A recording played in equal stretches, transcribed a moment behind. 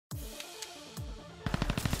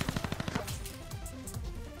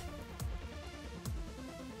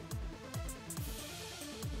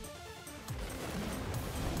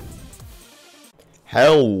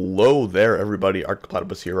Hello there, everybody.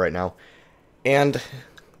 Arcplatypus here right now, and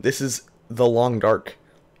this is the Long Dark.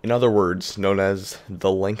 In other words, known as the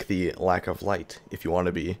lengthy lack of light, if you want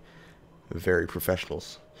to be very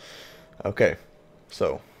professionals. Okay,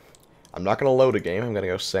 so I'm not gonna load a game. I'm gonna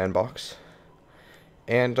go sandbox,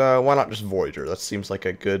 and why not just Voyager? That seems like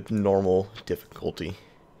a good normal difficulty.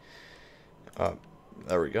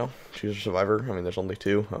 There we go. Choose a survivor. I mean, there's only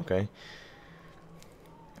two. Okay.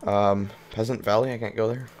 Peasant Valley, I can't go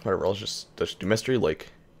there. Whatever, let's just do Mystery Lake.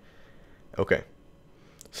 Okay.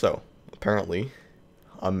 So, apparently,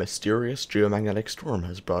 a mysterious geomagnetic storm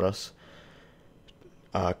has brought us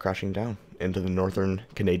crashing down into the northern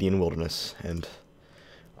Canadian wilderness. And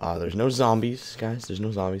there's no zombies, guys. There's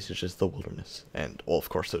no zombies. It's just the wilderness. And, well, of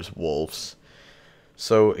course, there's wolves.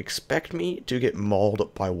 So, expect me to get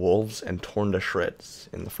mauled by wolves and torn to shreds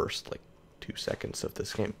in the first, 2 seconds of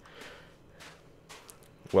this game.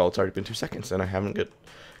 Well, it's already been 2 seconds, and I haven't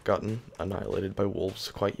gotten annihilated by wolves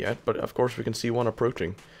quite yet. But of course, we can see one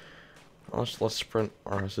approaching. Let's sprint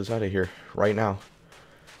our asses out of here right now.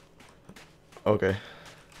 Okay,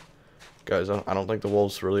 guys, I don't think the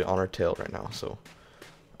wolves really on our tail right now, so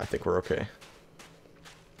I think we're okay.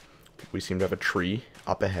 We seem to have a tree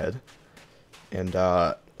up ahead, and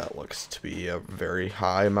that looks to be a very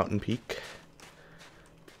high mountain peak.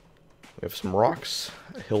 We have some rocks,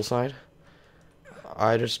 a hillside.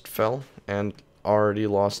 I just fell and already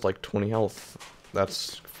lost like 20 health.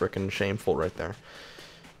 That's freaking shameful right there.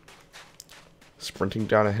 Sprinting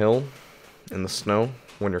down a hill in the snow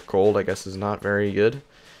when you're cold, I guess, is not very good.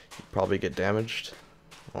 You probably get damaged.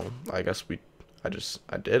 Well, I guess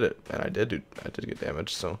I did it, and I did get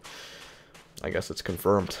damaged, so I guess it's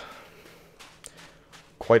confirmed.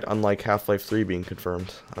 Quite unlike Half-Life 3 being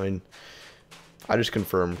confirmed. I mean, I just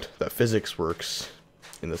confirmed that physics works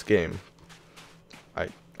in this game.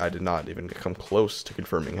 I did not even come close to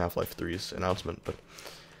confirming Half-Life 3's announcement, but,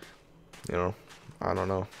 you know, I don't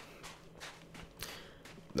know.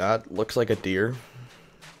 That looks like a deer.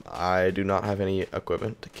 I do not have any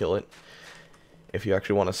equipment to kill it. If you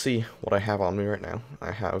actually want to see what I have on me right now,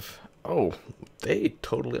 I have... Oh, they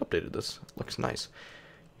totally updated this. Looks nice.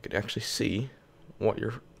 You can actually see what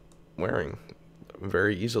you're wearing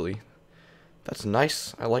very easily. That's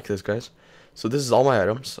nice. I like this, guys. So this is all my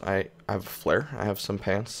items. I have a flare. I have some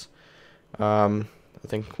pants. I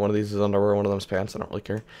think one of these is underwear, one of them's pants. I don't really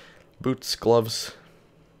care. Boots, gloves,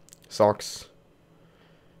 socks.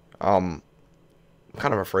 I'm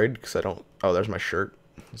kind of afraid because I don't... Oh, there's my shirt.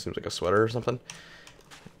 It seems like a sweater or something.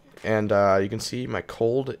 And you can see my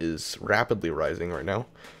cold is rapidly rising right now.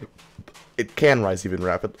 It can rise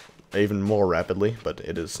even more rapidly, but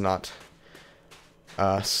it is not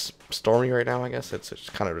stormy right now, I guess. It's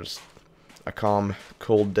kind of just a calm,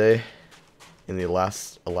 cold day in the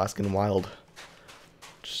Alaskan wild.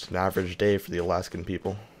 Just an average day for the Alaskan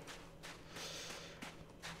people.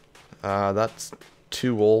 That's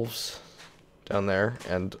 2 wolves down there,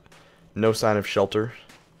 and no sign of shelter.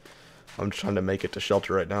 I'm just trying to make it to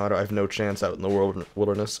shelter right now. I have no chance out in the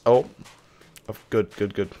wilderness. Oh,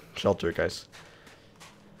 good shelter, guys.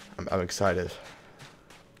 I'm excited.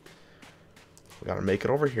 We gotta make it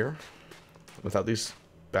over here without these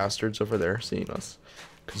bastards over there seeing us,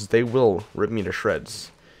 because they will rip me to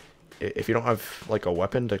shreds. If you don't have like a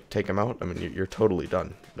weapon to take them out, I mean, you're totally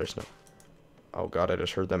done. There's no... Oh god, I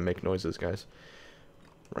just heard them make noises, guys.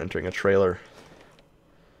 We're entering a trailer.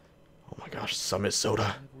 Oh my gosh, Summit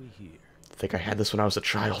Soda. I think I had this when I was a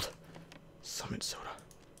child. Summit Soda.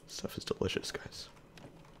 Stuff is delicious, guys.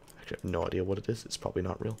 Actually, I have no idea what it is. It's probably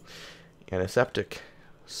not real. Antiseptic.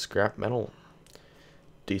 Scrap metal.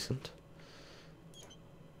 Decent.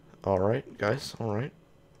 Alright, guys. Alright.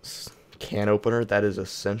 Can opener. That is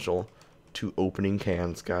essential to opening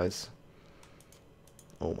cans, guys.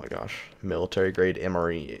 Oh my gosh. Military grade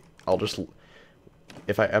MRE. I'll just...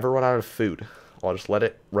 If I ever run out of food, I'll just let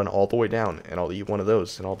it run all the way down, and I'll eat one of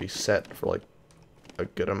those, and I'll be set for, like, a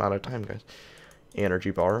good amount of time, guys.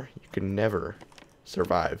 Energy bar. You can never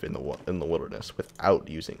survive in the wilderness without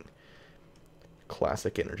using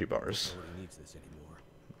classic energy bars. Nobody needs this anymore.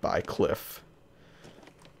 By Cliff.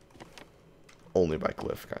 Only by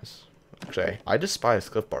Cliff, guys. Actually, I despise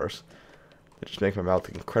Cliff bars. They just make my mouth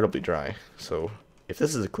incredibly dry. So, if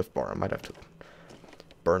this is a Cliff bar, I might have to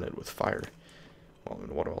burn it with fire. Well, I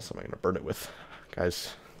mean, what else am I going to burn it with?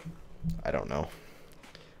 Guys, I don't know.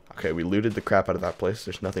 Okay, we looted the crap out of that place.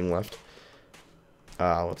 There's nothing left.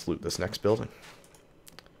 Let's loot this next building.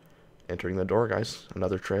 Entering the door, guys.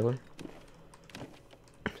 Another trailer.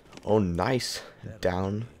 Oh, nice.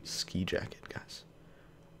 Down ski jacket, guys.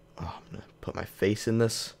 Oh, I'm going to put my face in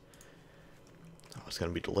this. Oh, it's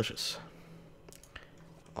going to be delicious.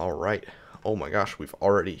 Alright. Oh my gosh, we've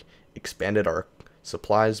already expanded our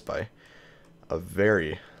supplies by a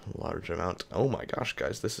very large amount. Oh my gosh,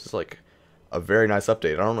 guys, this is like a very nice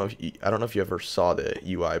update. I don't know if you ever saw the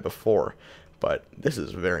UI before, but this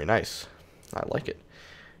is very nice. I like it.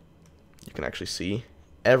 You can actually see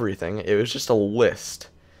everything. It was just a list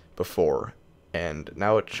before, and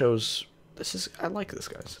now it shows. I like this,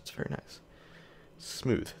 guys. It's very nice.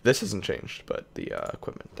 Smooth. This hasn't changed, but the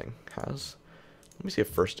equipment thing has. Let me see if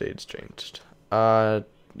first aid's changed. Yeah,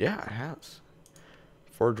 it has.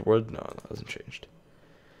 Forge wood, no, that hasn't changed.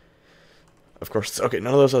 Of course, okay,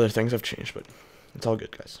 none of those other things have changed, but it's all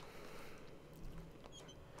good, guys.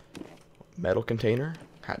 Metal container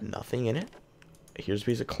had nothing in it. Here's a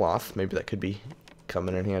piece of cloth. Maybe that could be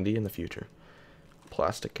coming in handy in the future.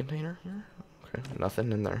 Plastic container here. Okay,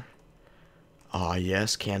 nothing in there. Ah,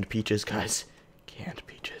 yes, canned peaches, guys. Canned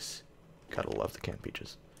peaches. Gotta love the canned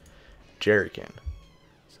peaches. Jerry can.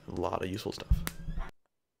 It's a lot of useful stuff.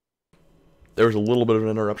 There was a little bit of an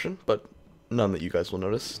interruption, but none that you guys will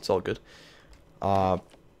notice. It's all good.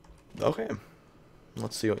 Okay.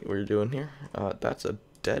 Let's see what we're doing here. That's a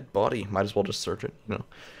dead body. Might as well just search it, you know.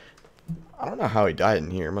 I don't know how he died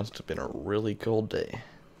in here. Must have been a really cold day.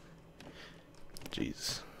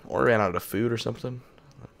 Jeez. Or ran out of food or something.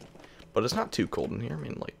 But it's not too cold in here. I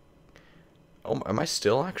mean, like... Oh, am I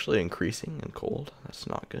still actually increasing in cold? That's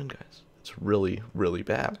not good, guys. It's really, really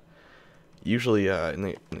bad. Usually, in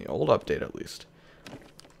the old update at least,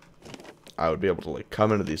 I would be able to like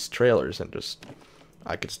come into these trailers and just...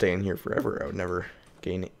 I could stay in here forever. I would never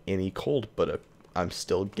gain any cold, but I'm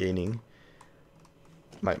still gaining...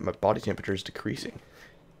 My body temperature is decreasing.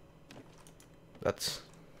 That's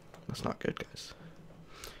not good, guys.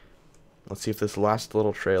 Let's see if this last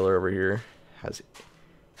little trailer over here has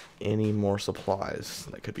any more supplies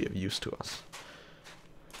that could be of use to us.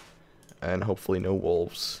 And hopefully no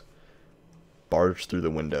wolves barge through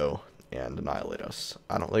the window and annihilate us.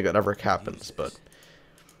 I don't think that ever happens, but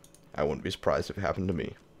I wouldn't be surprised if it happened to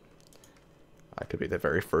me. I could be the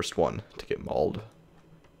very first one to get mauled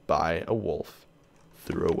by a wolf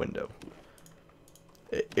through a window.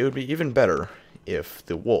 It would be even better if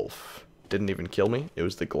the wolf didn't even kill me. It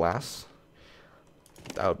was the glass.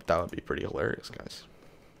 That would be pretty hilarious, guys.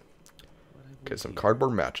 Okay, some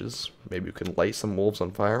cardboard matches. Maybe we can light some wolves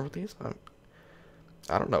on fire with these.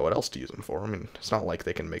 I don't know what else to use them for. I mean, it's not like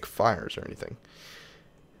they can make fires or anything.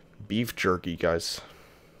 Beef jerky, guys.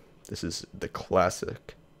 This is the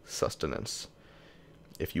classic sustenance.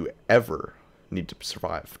 If you ever need to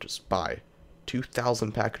survive, just buy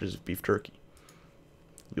 2,000 packages of beef jerky.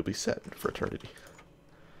 You'll be set for eternity.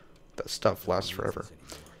 That stuff lasts forever.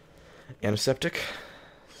 Antiseptic.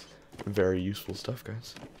 Very useful stuff,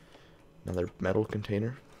 guys. Another metal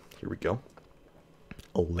container. Here we go.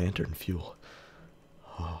 A lantern fuel.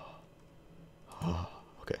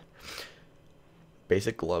 Okay.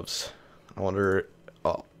 Basic gloves. I wonder...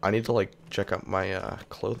 Oh, I need to, like, check out my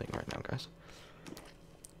clothing right now, guys.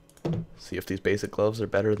 See if these basic gloves are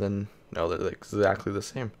better than... No, they're exactly the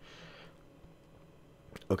same.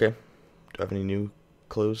 Okay. Do I have any new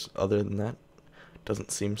clothes other than that?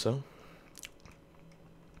 Doesn't seem so.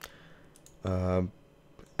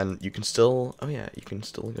 And you can still... Oh, yeah, you can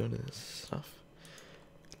still go to this stuff.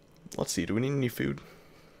 Let's see. Do we need any food?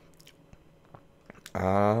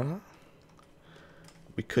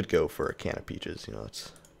 We could go for a can of peaches. You know,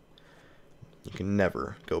 it's... You can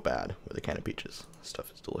never go bad with a can of peaches. This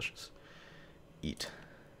stuff is delicious. Eat.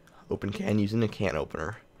 Open can using a can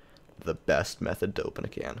opener. The best method to open a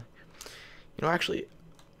can. You know, actually,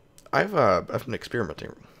 I've been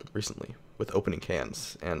experimenting recently with opening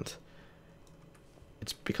cans, and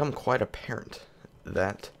it's become quite apparent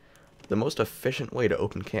that the most efficient way to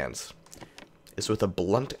open cans is with a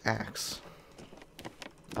blunt axe.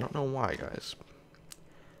 I don't know why, guys,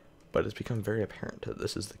 but it's become very apparent that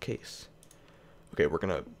this is the case. Okay, we're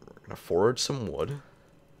gonna forage some wood.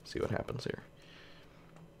 See what happens here.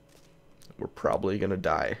 We're probably gonna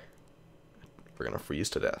die. We're gonna freeze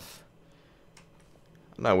to death.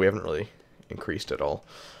 No, we haven't really increased at all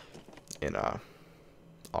in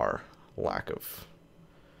our lack of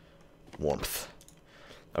warmth.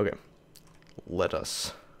 Okay, let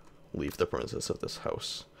us leave the premises of this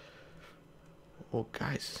house. Oh,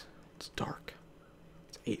 guys, it's dark.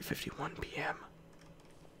 It's 8:51 p.m.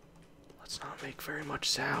 Let's not make very much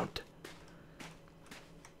sound.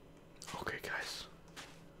 Okay, guys.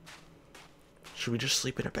 Should we just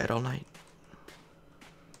sleep in a bed all night?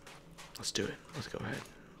 Let's do it. Let's go ahead.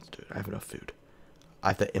 Let's do it. I have enough food. I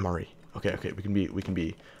have the MRE. Okay, we can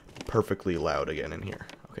be perfectly loud again in here.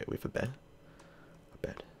 Okay, we have a bed. A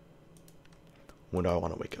bed. When do I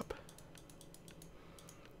want to wake up?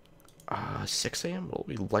 6 a.m. It'll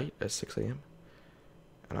be light at 6 a.m.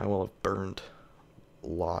 And I will have burned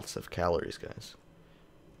lots of calories, guys.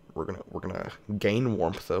 We're gonna gain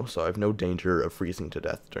warmth though, so I have no danger of freezing to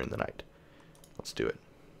death during the night. Let's do it.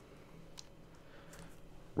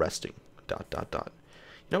 Resting. ... You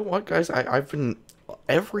know what, guys? I've been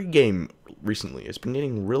every game recently. It's been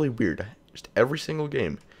getting really weird. Just every single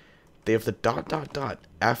game, they have the ...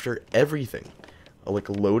 after everything, like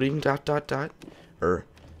loading ... or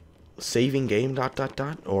saving game ...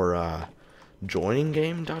 or joining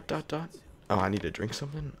game ... Oh, I need to drink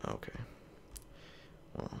something. Okay.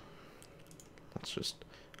 Well, let's just.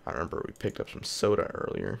 I remember we picked up some soda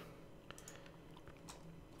earlier.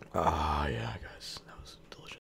 Ah, yeah, guys.